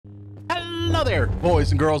Hello there,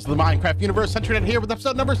 boys and girls of the Minecraft universe. Internet here with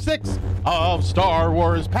episode number 6 of Star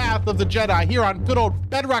Wars Path of the Jedi here on good old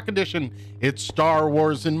Bedrock Edition. It's Star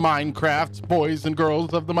Wars in Minecraft, boys and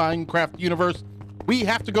girls of the Minecraft universe. We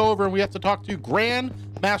have to go over and we have to talk to Grand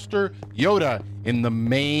Master Yoda in the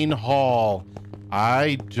main hall.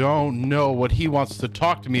 I don't know what he wants to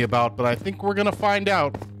talk to me about, but I think we're gonna find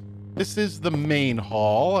out. This is the main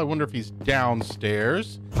hall. I wonder if he's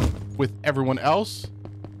downstairs with everyone else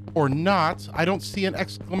or not. I don't see an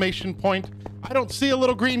exclamation point. I don't see a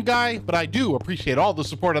little green guy, but I do appreciate all the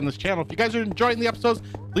support on this channel. If you guys are enjoying the episodes,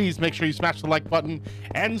 please make sure you smash the like button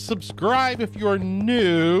and subscribe if you're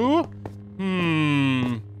new.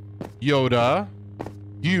 Yoda,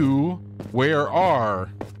 you, where are?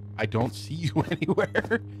 I don't see you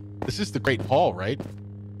anywhere. This is the Great Hall, right?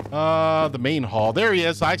 The main hall. There he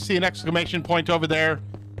is. I see an exclamation point over there.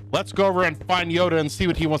 Let's go over and find Yoda and see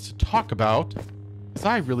what he wants to talk about, because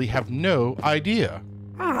I really have no idea.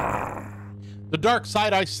 The dark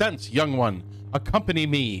side I sense, young one. Accompany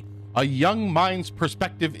me. A young mind's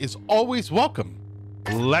perspective is always welcome.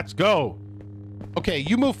 Let's go. Okay,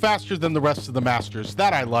 you move faster than the rest of the masters.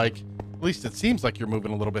 That I like. At least it seems like you're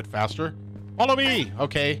moving a little bit faster. Follow me.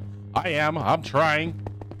 Okay, I am. I'm trying.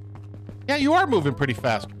 Yeah, you are moving pretty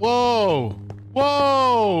fast. Whoa.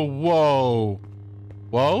 Whoa. Whoa.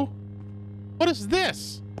 Whoa. What is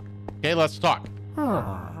this? Okay, let's talk.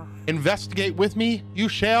 Investigate with me, you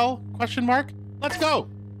shall? Question mark. Let's go.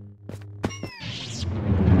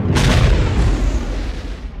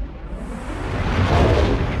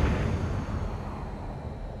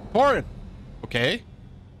 Torren. Okay.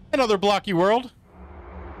 Another blocky world.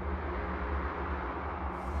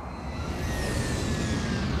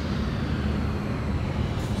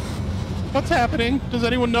 What's happening? Does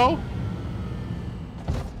anyone know?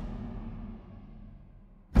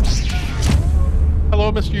 Hello,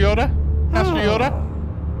 Mr. Yoda? Master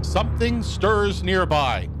Yoda? Something stirs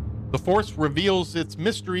nearby. The Force reveals its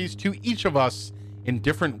mysteries to each of us in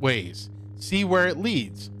different ways. See where it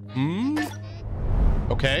leads.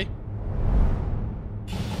 Okay.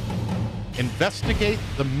 Investigate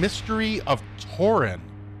the mystery of Torren.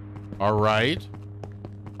 All right.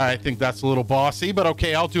 I think that's a little bossy, but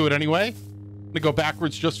okay, I'll do it anyway. I'm gonna go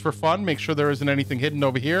backwards just for fun, make sure there isn't anything hidden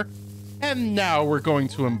over here. And now we're going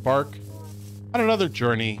to embark on another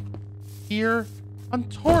journey here on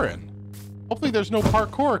Torren. Hopefully there's no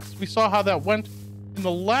parkour, because we saw how that went in the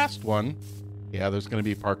last one. Yeah, there's going to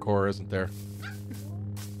be parkour, isn't there?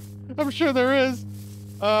 I'm sure there is.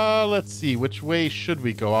 Let's see. Which way should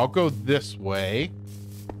we go? I'll go this way.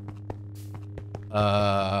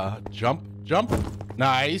 Jump.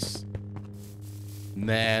 Nice. And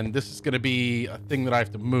then this is going to be a thing that I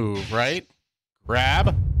have to move, right?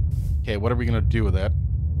 Grab. Okay, what are we going to do with it?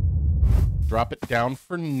 Drop it down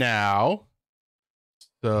for now.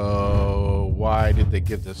 So why did they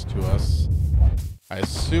give this to us? I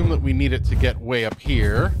assume that we need it to get way up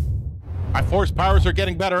here. My force powers are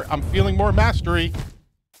getting better. I'm feeling more mastery.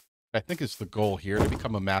 I think it's the goal here to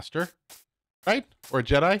become a master, right? Or a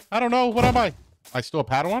Jedi. I don't know. What am I? Am I still a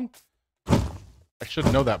Padawan? I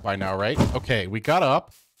should know that by now, right? Okay, we got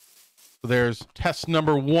up. So there's test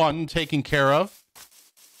number 1 taken care of.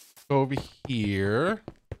 Go over here.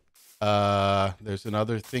 There's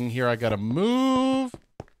another thing here I gotta move.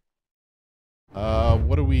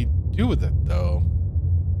 What do we do with it, though?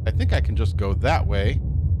 I think I can just go that way.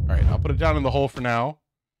 All right, I'll put it down in the hole for now.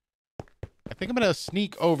 I think I'm gonna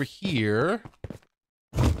sneak over here.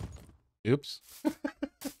 Oops.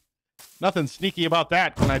 Nothing sneaky about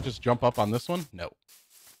that. Can I just jump up on this one? No.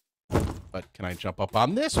 But can I jump up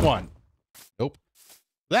on this one? Nope.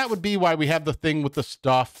 That would be why we have the thing with the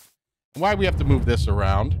stuff. And why we have to move this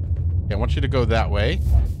around. Okay, I want you to go that way.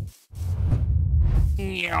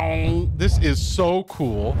 This is so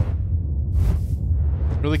cool.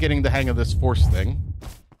 Really getting the hang of this force thing.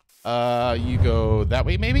 You go that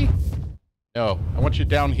way, maybe? No, I want you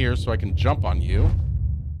down here so I can jump on you.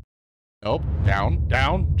 Nope,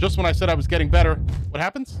 down. Just when I said I was getting better, what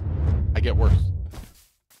happens? I get worse.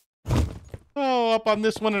 Oh, up on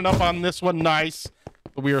this one and up on this one, nice.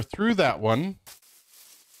 But we are through that one.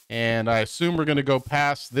 And I assume we're going to go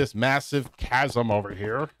past this massive chasm over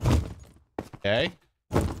here. Okay.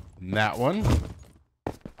 And that one.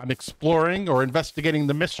 I'm exploring or investigating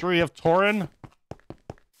the mystery of Torren.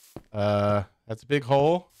 That's a big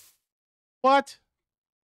hole. What?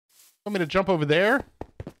 Want me to jump over there?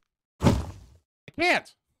 I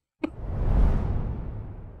can't.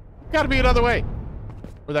 Gotta be another way.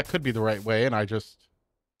 Or that could be the right way, and I just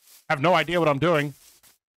have no idea what I'm doing.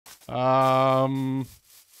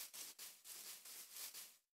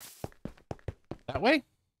 That way?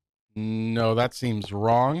 No, that seems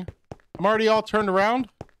wrong. I'm already all turned around.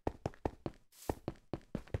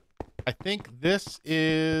 I think this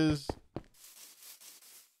is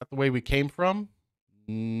that the way we came from.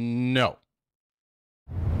 No.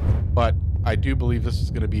 But I do believe this is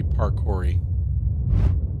going to be parkoury.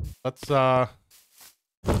 Let's try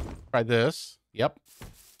this. Yep.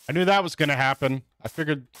 I knew that was going to happen. I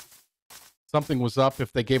figured something was up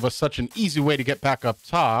if they gave us such an easy way to get back up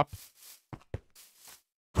top.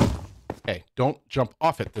 Okay, don't jump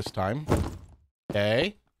off it this time.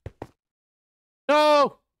 Okay.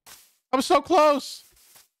 No! I was so close!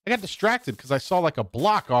 I got distracted because I saw like a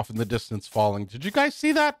block off in the distance falling. Did you guys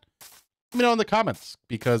see that? Let me know in the comments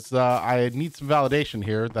because I need some validation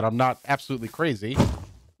here that I'm not absolutely crazy.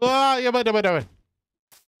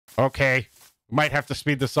 Okay. Might have to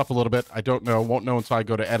speed this up a little bit. I don't know. Won't know until I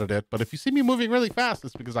go to edit it. But if you see me moving really fast,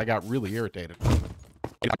 it's because I got really irritated.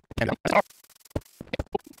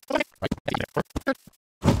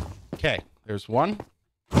 Okay, there's one.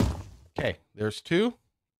 Okay, there's two.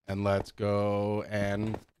 And let's go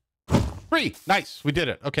and 3. Nice, we did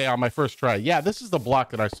it. Okay, on my first try. Yeah, this is the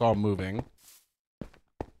block that I saw moving.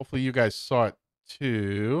 Hopefully you guys saw it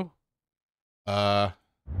too. Do I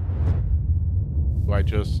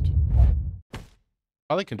just...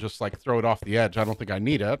 Probably can just like throw it off the edge. I don't think I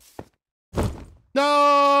need it.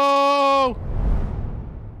 No!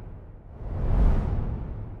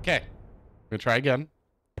 Okay, I'm gonna try again.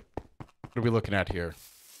 What are we looking at here?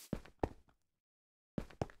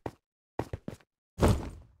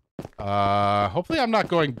 Hopefully I'm not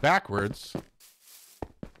going backwards.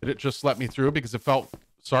 Did it just let me through because it felt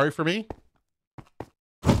sorry for me?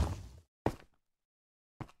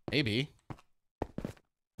 Maybe.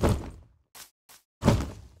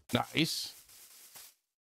 Nice.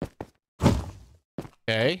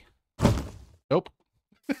 Okay. Nope.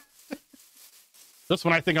 Just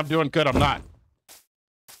when I think I'm doing good, I'm not.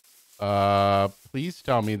 Please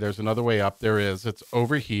tell me there's another way up. There is. It's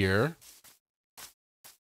over here.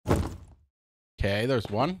 Okay, there's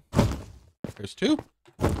one. There's two.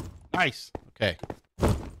 Nice. Okay.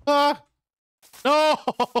 No!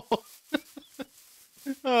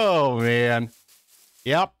 Oh, man.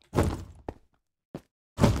 Yep.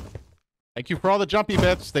 Thank you for all the jumpy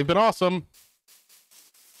bits. They've been awesome.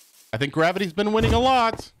 I think gravity's been winning a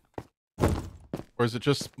lot. Or is it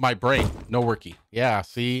just my brain? No worky. Yeah,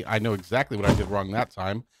 see? I know exactly what I did wrong that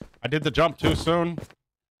time. I did the jump too soon.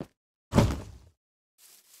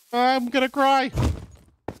 I'm gonna cry.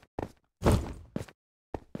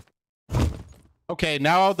 Okay,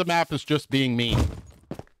 now the map is just being mean.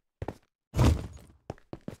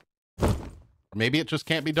 Or maybe it just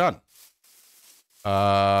can't be done.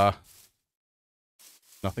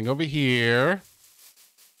 Nothing over here.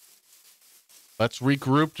 Let's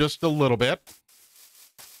regroup just a little bit.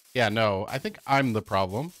 Yeah, no, I think I'm the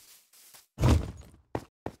problem.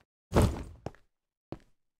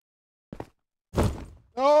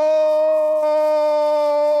 Oh!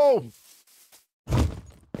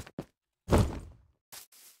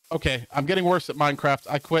 Okay, I'm getting worse at Minecraft.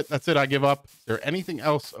 I quit. That's it. I give up. Is there anything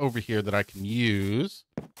else over here that I can use?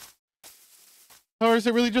 Or is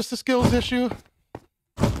it really just a skills issue?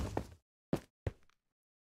 I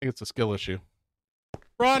think it's a skill issue.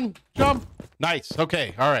 Run, jump. Nice.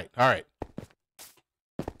 Okay. All right. All right.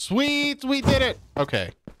 Sweet. We did it.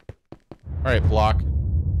 Okay. All right, block.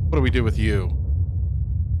 What do we do with you?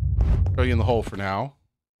 Throw you in the hole for now.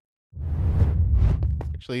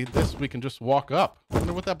 Actually, this we can just walk up. I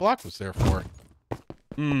wonder what that block was there for.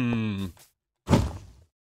 Why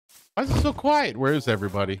is it so quiet? Where is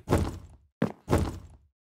everybody?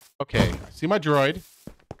 Okay, I see my droid.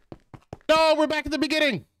 No, we're back at the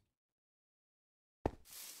beginning.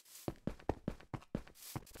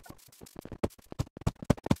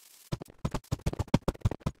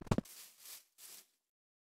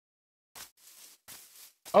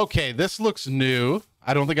 Okay, this looks new.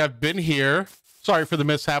 I don't think I've been here. Sorry for the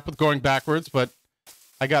mishap with going backwards, but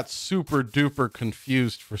I got super duper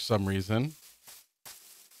confused for some reason.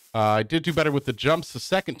 I did do better with the jumps the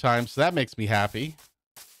second time, so that makes me happy.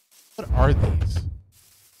 What are these?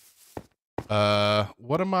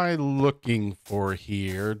 What am I looking for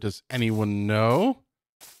here? Does anyone know?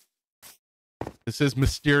 This is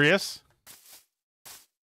mysterious.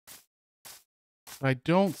 I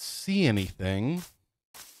don't see anything.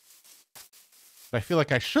 I feel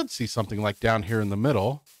like I should see something like down here in the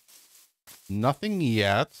middle. Nothing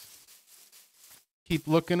yet. Keep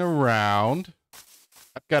looking around.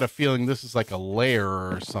 I've got a feeling this is like a lair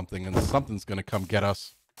or something, and something's going to come get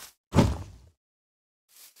us.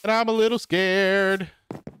 And I'm a little scared.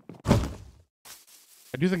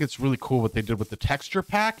 I do think it's really cool what they did with the texture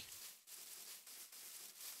pack.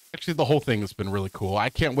 Actually, the whole thing has been really cool. I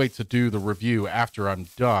can't wait to do the review after I'm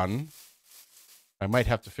done. I might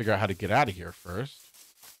have to figure out how to get out of here first.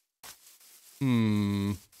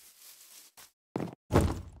 I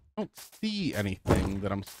don't see anything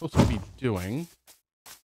that I'm supposed to be doing.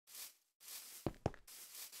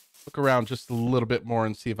 Look around just a little bit more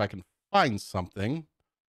and see if I can find something.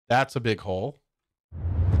 That's a big hole.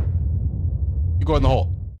 You go in the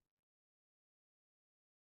hole.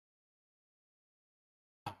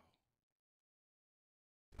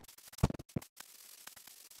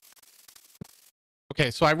 Okay,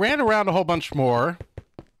 so I ran around a whole bunch more.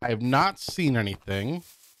 I have not seen anything.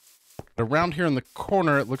 But around here in the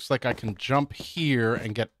corner, it looks like I can jump here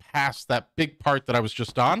and get past that big part that I was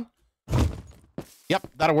just on. Yep,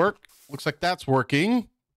 that'll work. Looks like that's working.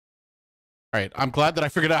 All right, I'm glad that I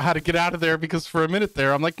figured out how to get out of there, because for a minute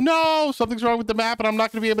there, I'm like, no, something's wrong with the map and I'm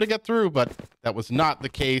not going to be able to get through, but that was not the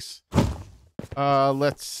case.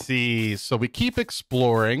 Let's see. So we keep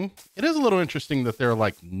exploring. It is a little interesting that there are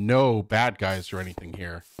like no bad guys or anything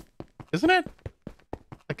here, isn't it?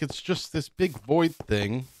 Like it's just this big void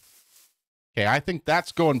thing. Okay, I think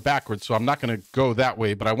that's going backwards, so I'm not going to go that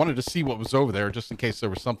way, but I wanted to see what was over there just in case there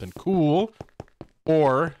was something cool,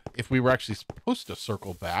 or if we were actually supposed to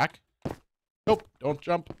circle back. Nope, don't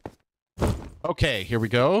jump. Okay, here we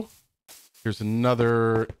go. Here's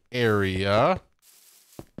another area.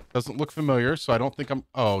 Doesn't look familiar, so I don't think I'm...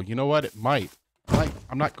 Oh, you know what? It might.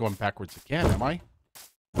 I'm not going backwards again, am I?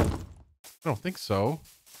 I don't think so.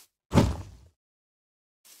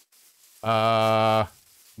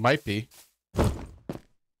 Might be.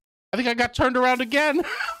 I think I got turned around again.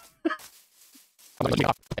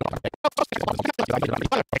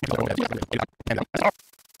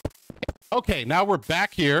 Okay, now we're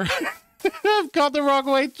back here. I've gone the wrong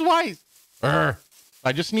way twice. I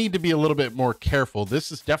just need to be a little bit more careful.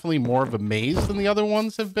 This is definitely more of a maze than the other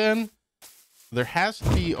ones have been. There has to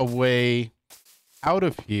be a way out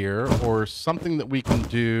of here, or something that we can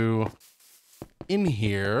do in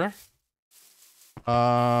here.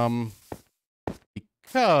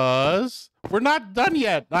 Because we're not done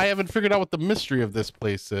yet. I haven't figured out what the mystery of this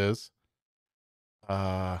place is.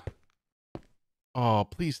 Oh,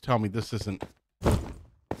 please tell me this isn't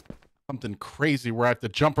something crazy where I have to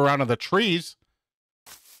jump around in the trees.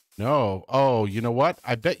 No. Oh, you know what?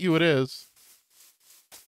 I bet you it is.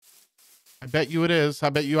 I bet you it is. I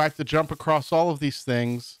bet you I have to jump across all of these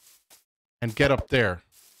things and get up there.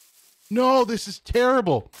 No, this is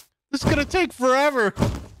terrible. This is going to take forever.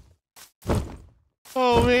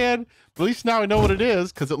 Oh, man. At least now I know what it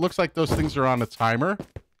is, because it looks like those things are on a timer.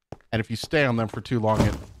 And if you stay on them for too long,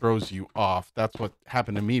 it throws you off. That's what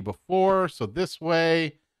happened to me before. So this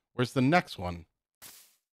way, where's the next one?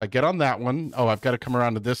 I get on that one. Oh, I've got to come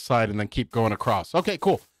around to this side and then keep going across. Okay,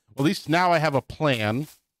 cool. Well, at least now I have a plan.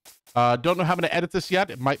 Don't know how I'm going to edit this yet.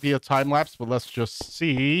 It might be a time lapse, but let's just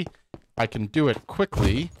see if I can do it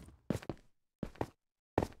quickly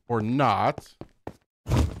or not.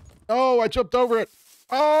 Oh, I jumped over it.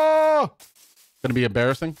 Oh, it's going to be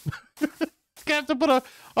embarrassing. Gonna have to put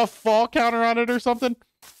a fall counter on it or something,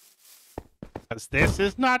 because this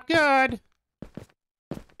is not good.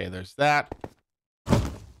 Okay, there's that.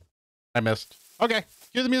 I missed. Okay,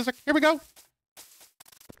 cue the music. Here we go.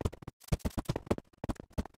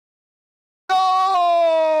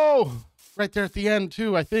 Oh, right there at the end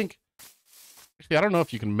too, I think. Actually, I don't know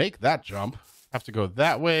if you can make that jump. Have to go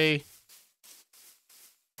that way.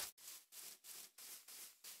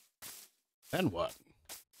 Then what?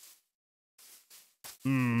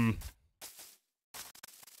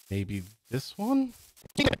 Maybe this one?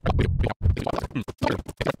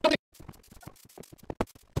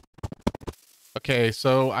 Okay,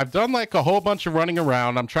 so I've done like a whole bunch of running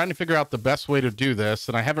around. I'm trying to figure out the best way to do this,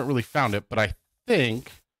 and I haven't really found it, but I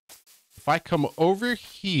think if I come over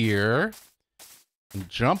here and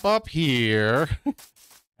jump up here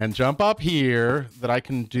and jump up here, that I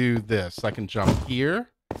can do this. I can jump here,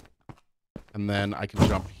 and then I can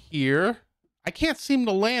jump here. I can't seem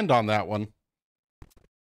to land on that one.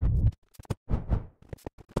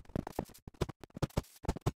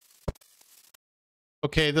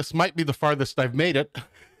 Okay, this might be the farthest I've made it.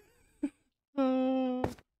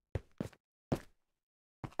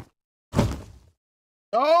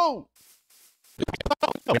 Oh!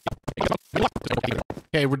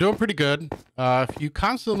 Okay, we're doing pretty good. If you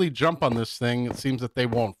constantly jump on this thing, it seems that they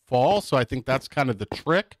won't fall, so I think that's kind of the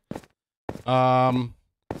trick.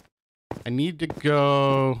 I need to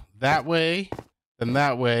go that way, then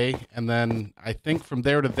that way, and then I think from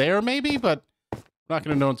there to there maybe, but I'm not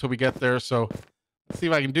going to know until we get there, so let's see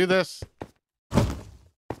if I can do this.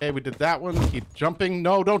 Okay, we did that one. Keep jumping.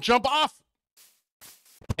 No, don't jump off!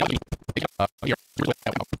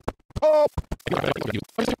 Oh!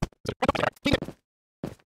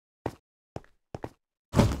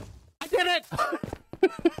 I did it!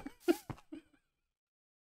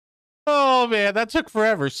 Oh man, that took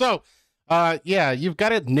forever. So, yeah, you've got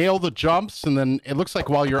to nail the jumps, and then it looks like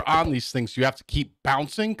while you're on these things, you have to keep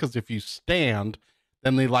bouncing, because if you stand,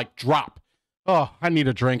 then they like drop. Oh, I need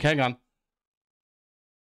a drink. Hang on.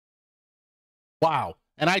 Wow.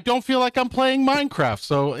 And I don't feel like I'm playing Minecraft,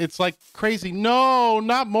 so it's like crazy. No,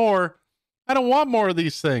 not more. I don't want more of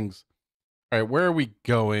these things. All right, where are we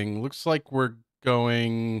going? Looks like we're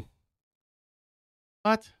going...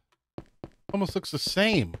 What? Almost looks the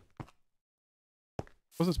same.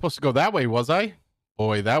 Wasn't supposed to go that way, was I?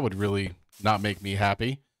 Boy, that would really not make me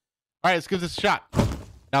happy. All right, let's give this a shot.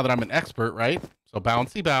 Now that I'm an expert, right? So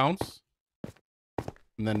bouncy bounce.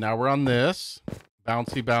 And then now we're on this.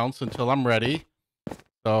 Bouncy bounce until I'm ready.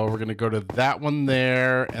 So we're going to go to that one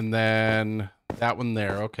there and then that one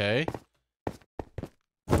there. Okay.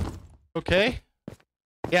 Okay.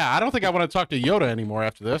 Yeah, I don't think I want to talk to Yoda anymore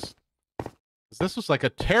after this. This was like a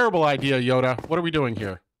terrible idea, Yoda. What are we doing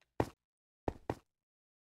here?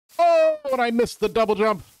 Oh, and I missed the double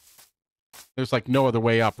jump. There's like no other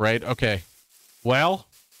way up, right? Okay. Well,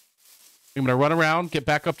 I'm going to run around, get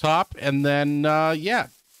back up top, and then, yeah,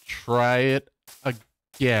 try it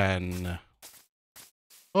again.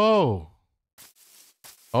 Oh.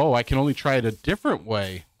 Oh, I can only try it a different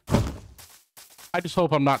way. I just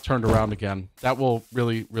hope I'm not turned around again. That will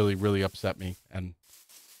really, really, really upset me. And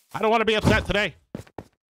I don't want to be upset today.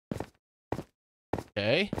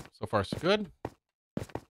 Okay. So far, so good.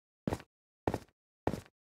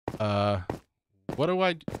 What do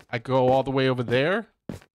I go all the way over there?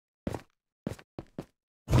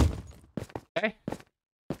 Okay.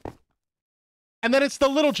 And then it's the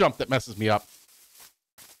little jump that messes me up.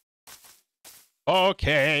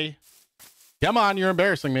 Okay. Come on, you're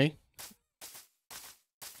embarrassing me.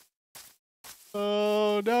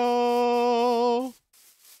 Oh, no.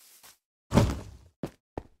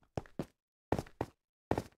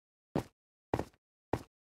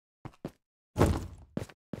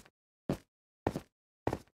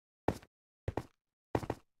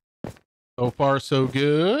 So far, so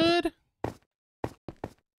good.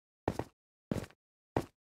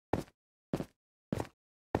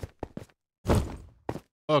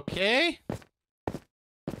 Okay.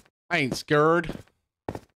 I ain't scared.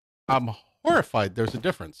 I'm horrified. There's a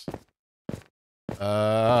difference.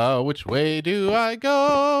 Which way do I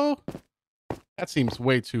go? That seems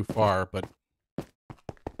way too far, but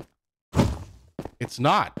it's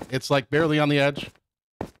not. It's like barely on the edge.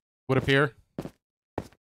 Would appear.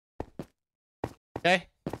 Okay.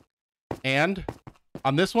 And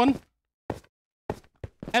on this one.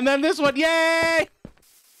 And then this one. Yay!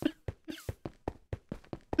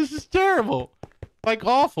 This is terrible. Like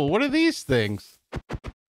awful. What are these things?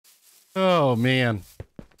 Oh, man.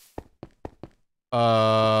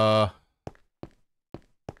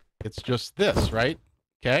 It's just this, right?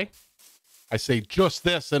 Okay. I say just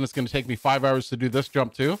this, and it's going to take me 5 hours to do this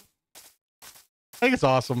jump too. I think it's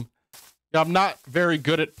awesome. Yeah, I'm not very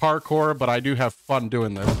good at parkour, but I do have fun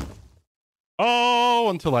doing this. Oh,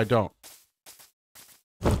 until I don't.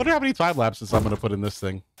 I wonder how many time lapses I'm going to put in this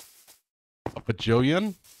thing. A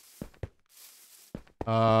bajillion?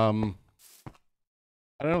 I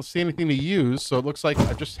don't see anything to use, so it looks like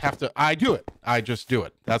I just have to... I do it. I just do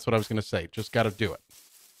it. That's what I was going to say. Just got to do it.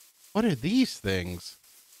 What are these things?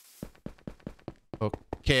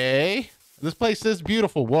 Okay. This place is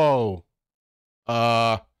beautiful. Whoa.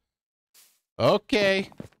 Okay.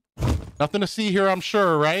 Nothing to see here, I'm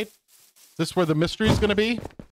sure, right? Is this where the mystery is going to be?